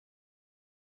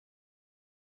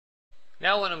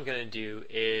Now what I'm going to do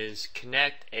is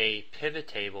connect a pivot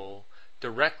table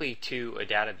directly to a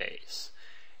database.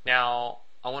 Now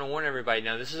I want to warn everybody,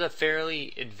 now this is a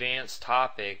fairly advanced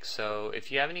topic, so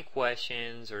if you have any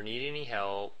questions or need any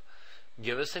help,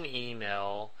 give us an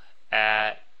email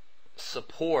at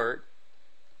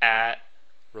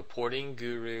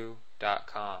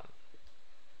support@reportingguru.com.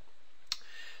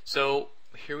 So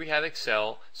here we have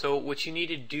Excel. So what you need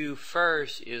to do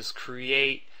first is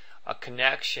create a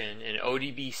connection, an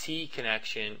Odbc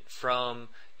connection from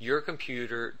your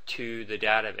computer to the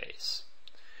database.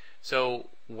 So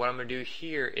what I'm going to do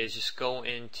here is just go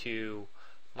into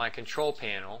my control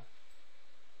panel,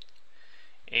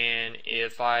 and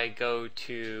if I go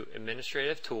to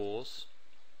Administrative Tools,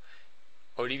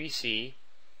 Odbc,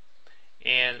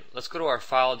 and let's go to our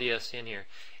file DSN here,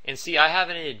 and see I have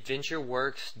an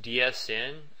AdventureWorks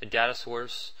DSN, a data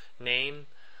source name,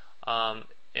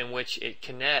 in which it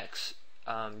connects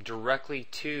directly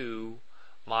to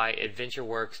my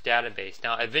AdventureWorks database.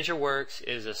 Now AdventureWorks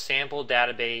is a sample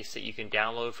database that you can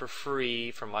download for free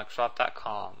from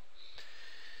Microsoft.com.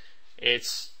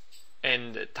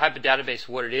 And the type of database,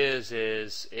 what it is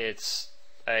it's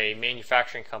a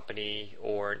manufacturing company,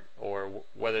 or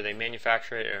whether they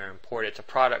manufacture it or import it, it's a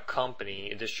product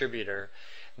company, a distributor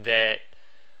that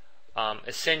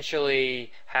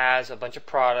essentially has a bunch of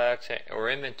products or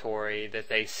inventory that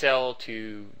they sell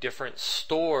to different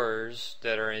stores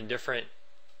that are in different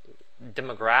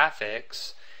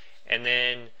demographics, and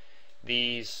then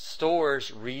these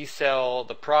stores resell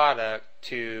the product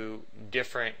to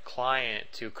different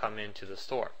clients who come into the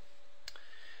store.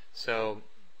 So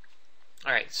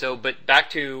alright, so but back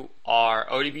to our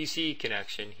Odbc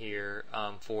connection here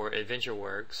for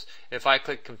AdventureWorks. If I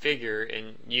click configure,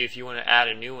 and if you want to add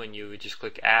a new one, you would just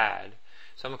click add.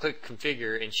 So I'm going to click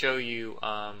configure and show you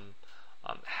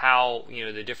how,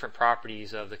 the different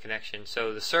properties of the connection.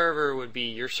 So the server would be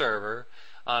your server.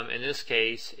 In this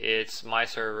case it's my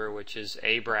server, which is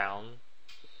A Brown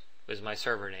is my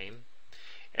server name.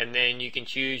 And then you can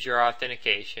choose your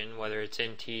authentication, whether it's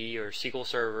NT or SQL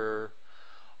Server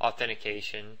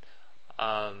authentication,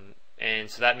 and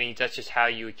so that means that's just how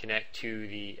you would connect to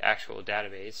the actual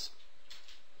database.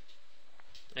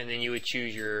 And then you would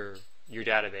choose your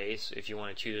database if you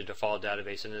want to choose a default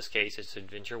database. In this case it's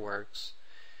AdventureWorks.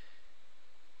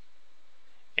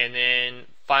 And then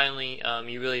finally,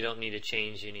 you really don't need to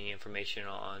change any information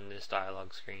on this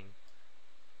dialog screen.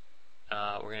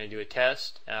 We're going to do a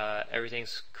test.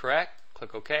 Everything's correct.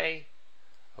 Click OK.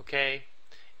 OK.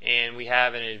 And we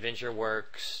have an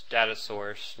AdventureWorks data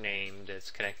source name that's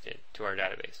connected to our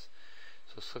database.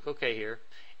 So let's click OK here.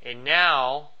 And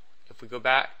now, if we go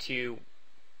back to,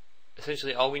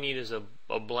 essentially all we need is a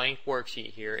blank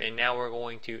worksheet here, and now we're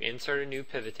going to insert a new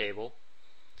pivot table.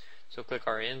 So click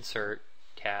our Insert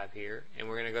tab here, and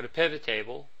we're going to go to Pivot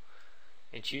Table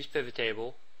and choose Pivot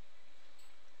Table.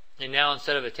 And now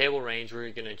instead of a table range,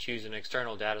 we're going to choose an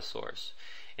external data source.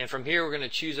 And from here we're going to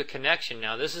choose a connection.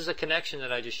 Now this is a connection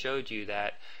that I just showed you,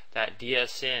 that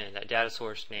DSN, that data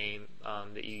source name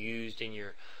that you used in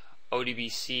your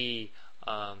Odbc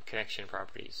connection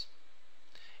properties.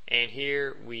 And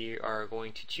here we are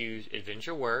going to choose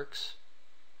AdventureWorks.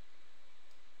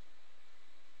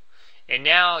 And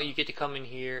now you get to come in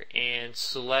here and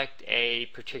select a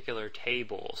particular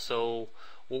table. So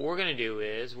what we're going to do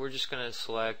is we're just going to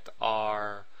select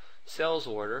our sales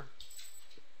order.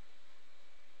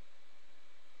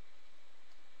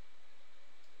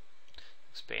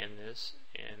 Expand this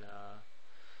and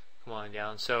come on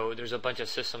down. So there's a bunch of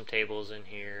system tables in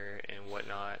here and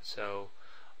whatnot. So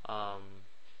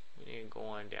we need to go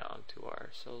on down to our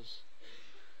sales,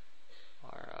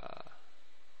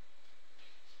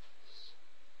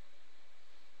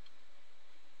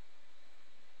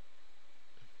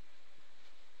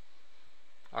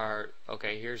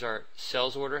 okay, here's our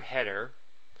sales order header.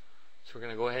 So we're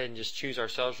going to go ahead and just choose our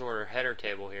sales order header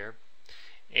table here,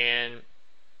 and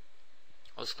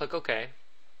let's click OK.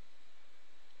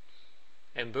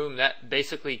 And boom, that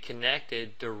basically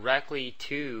connected directly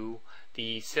to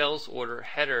the sales order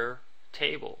header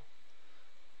table.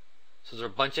 So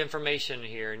there's a bunch of information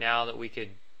here now that we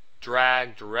could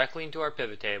drag directly into our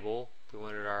pivot table. We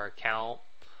wanted our account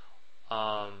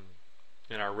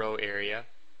in our row area,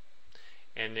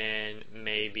 and then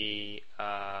maybe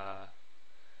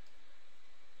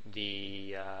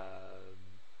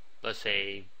let's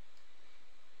say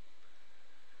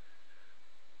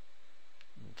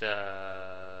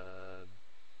the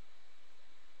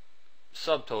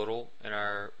subtotal in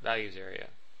our values area.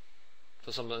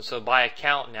 So by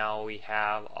account now we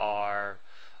have our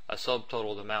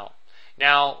subtotaled amount.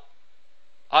 Now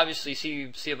obviously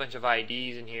you see a bunch of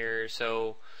IDs in here,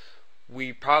 so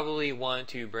we probably want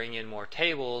to bring in more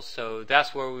tables, so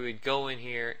that's where we would go in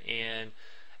here and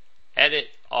edit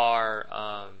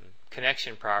our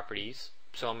connection properties.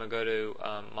 So I'm going to go to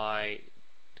my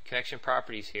connection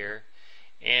properties here,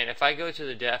 and if I go to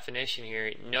the definition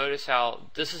here, notice how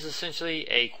this is essentially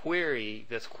a query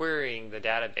that's querying the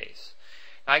database.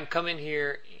 I can come in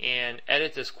here and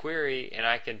edit this query, and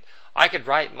I could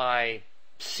write my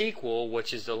SQL,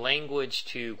 which is the language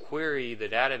to query the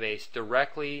database,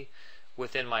 directly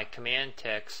within my command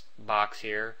text box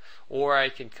here, or I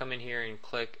can come in here and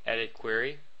click Edit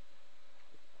Query.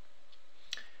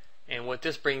 And what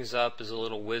this brings up is a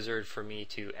little wizard for me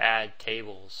to add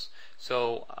tables.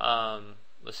 So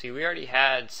let's see, we already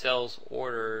had sales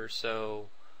order, so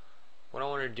what I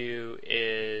want to do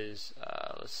is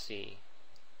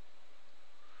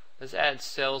let's add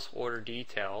sales order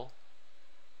detail.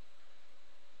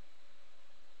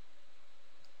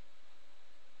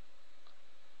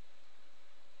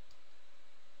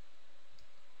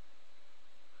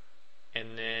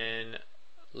 And then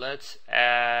let's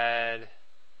add,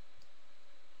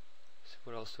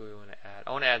 what else do we want to add?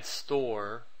 I want to add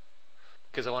store,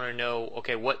 because I want to know,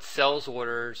 okay, what sales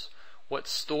orders, what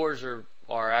stores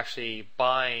are actually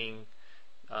buying,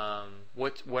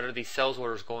 what are these sales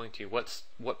orders going to?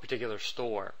 What particular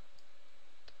store?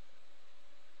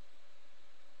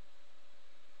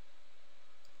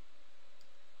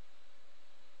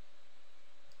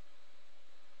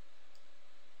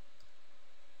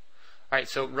 Alright,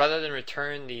 so rather than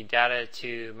return the data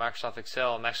to Microsoft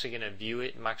Excel, I'm actually going to view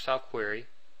it in Microsoft Query.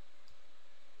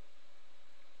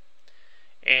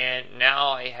 And now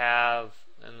I have,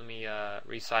 and let me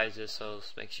resize this so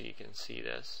let's make sure you can see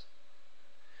this.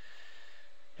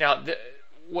 Now,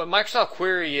 what Microsoft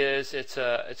Query is, it's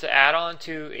an add-on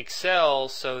to Excel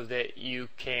so that you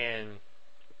can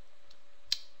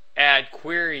add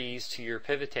queries to your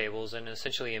pivot tables and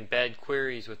essentially embed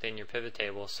queries within your pivot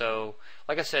table. So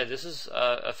like I said, this is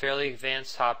a fairly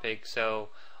advanced topic, so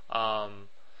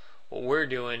what we're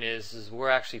doing is we're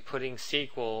actually putting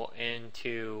SQL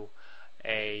into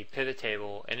a pivot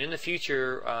table, and in the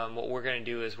future what we're going to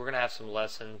do is we're going to have some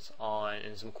lessons on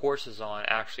and some courses on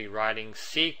actually writing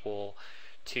SQL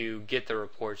to get the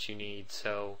reports you need.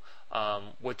 So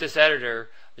with this editor,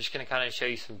 I'm just going to kind of show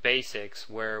you some basics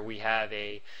where we have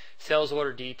a sales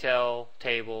order detail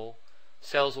table,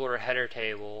 sales order header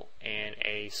table, and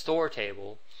a store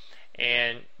table,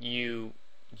 and you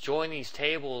join these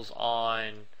tables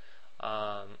on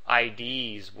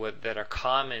IDs that are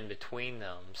common between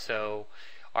them. So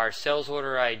our sales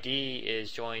order ID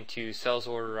is joined to sales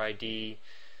order ID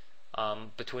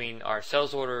between our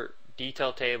sales order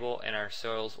detail table and our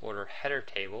sales order header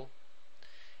table.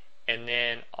 And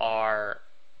then our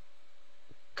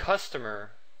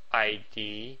customer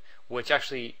ID, which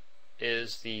actually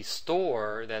is the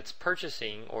store that's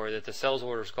purchasing or that the sales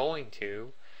order is going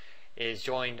to, is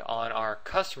joined on our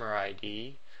customer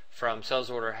ID from sales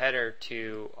order header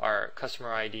to our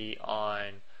customer ID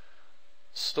on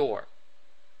store.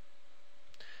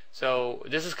 So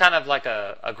this is kind of like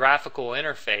a graphical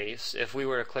interface. If we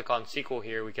were to click on SQL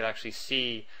here, we could actually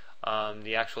see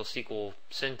the actual SQL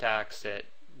syntax that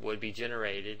would be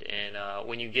generated, and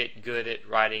when you get good at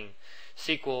writing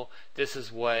SQL, this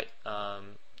is what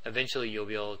eventually you'll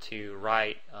be able to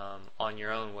write on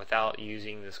your own without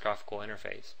using this graphical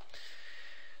interface.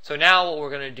 So now what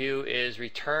we're going to do is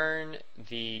return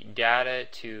the data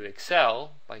to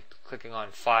Excel by clicking on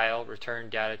File, Return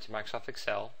Data to Microsoft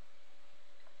Excel.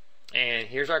 And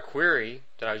here's our query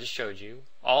that I just showed you,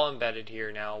 all embedded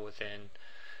here now within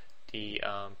the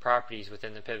properties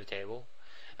within the pivot table.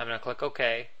 I'm going to click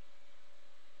OK.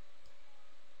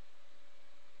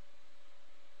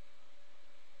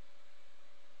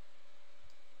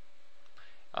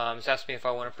 It's asking me if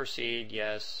I want to proceed.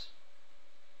 Yes.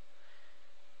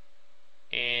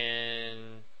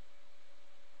 And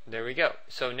there we go.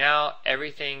 So now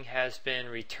everything has been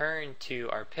returned to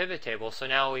our pivot table. So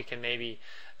now we can maybe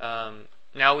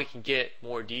now we can get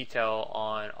more detail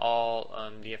on all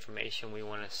the information we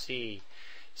want to see.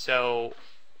 So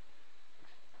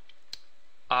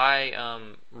I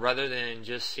rather than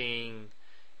just seeing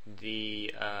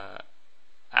the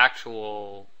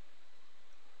actual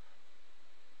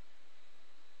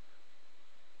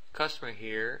customer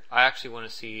here, I actually want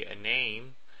to see a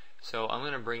name. So I'm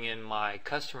going to bring in my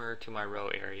customer to my row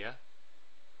area.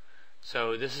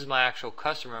 So this is my actual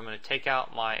customer. I'm going to take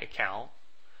out my account,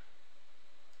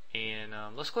 and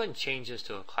let's go ahead and change this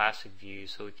to a classic view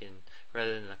so we can,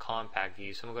 rather than the compact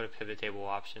view. So I'm going to go to pivot table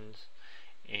options,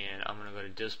 and I'm going to go to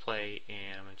display,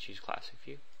 and I'm going to choose classic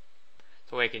view.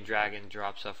 the way I can drag and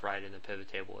drop stuff right in the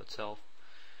pivot table itself.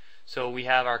 So we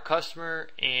have our customer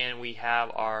and we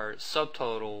have our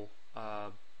subtotal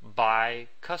by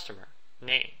customer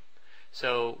name.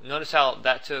 So notice how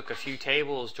that took a few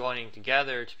tables joining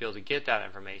together to be able to get that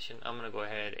information. I'm going to go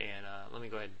ahead and let me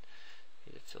go ahead and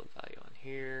hit the field value on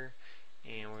here,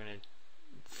 and we're going to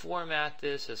format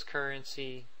this as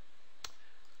currency.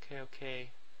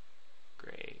 Okay,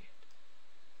 great.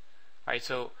 Alright,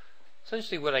 so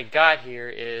essentially what I got here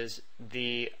is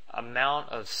the amount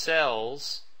of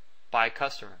sales by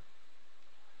customer.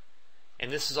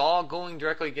 And this is all going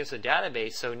directly against the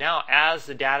database. So now as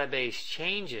the database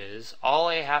changes, all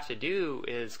I have to do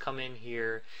is come in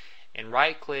here and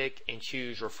right click and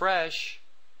choose refresh.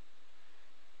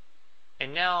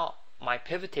 And now my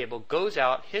pivot table goes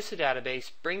out, hits the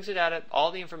database, brings it out of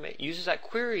all the information, uses that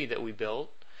query that we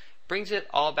built, brings it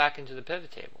all back into the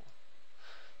pivot table.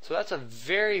 So that's a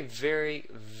very, very,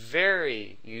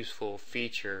 very useful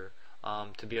feature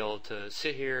to be able to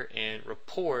sit here and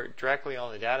report directly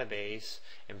on the database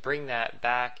and bring that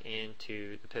back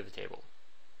into the pivot table.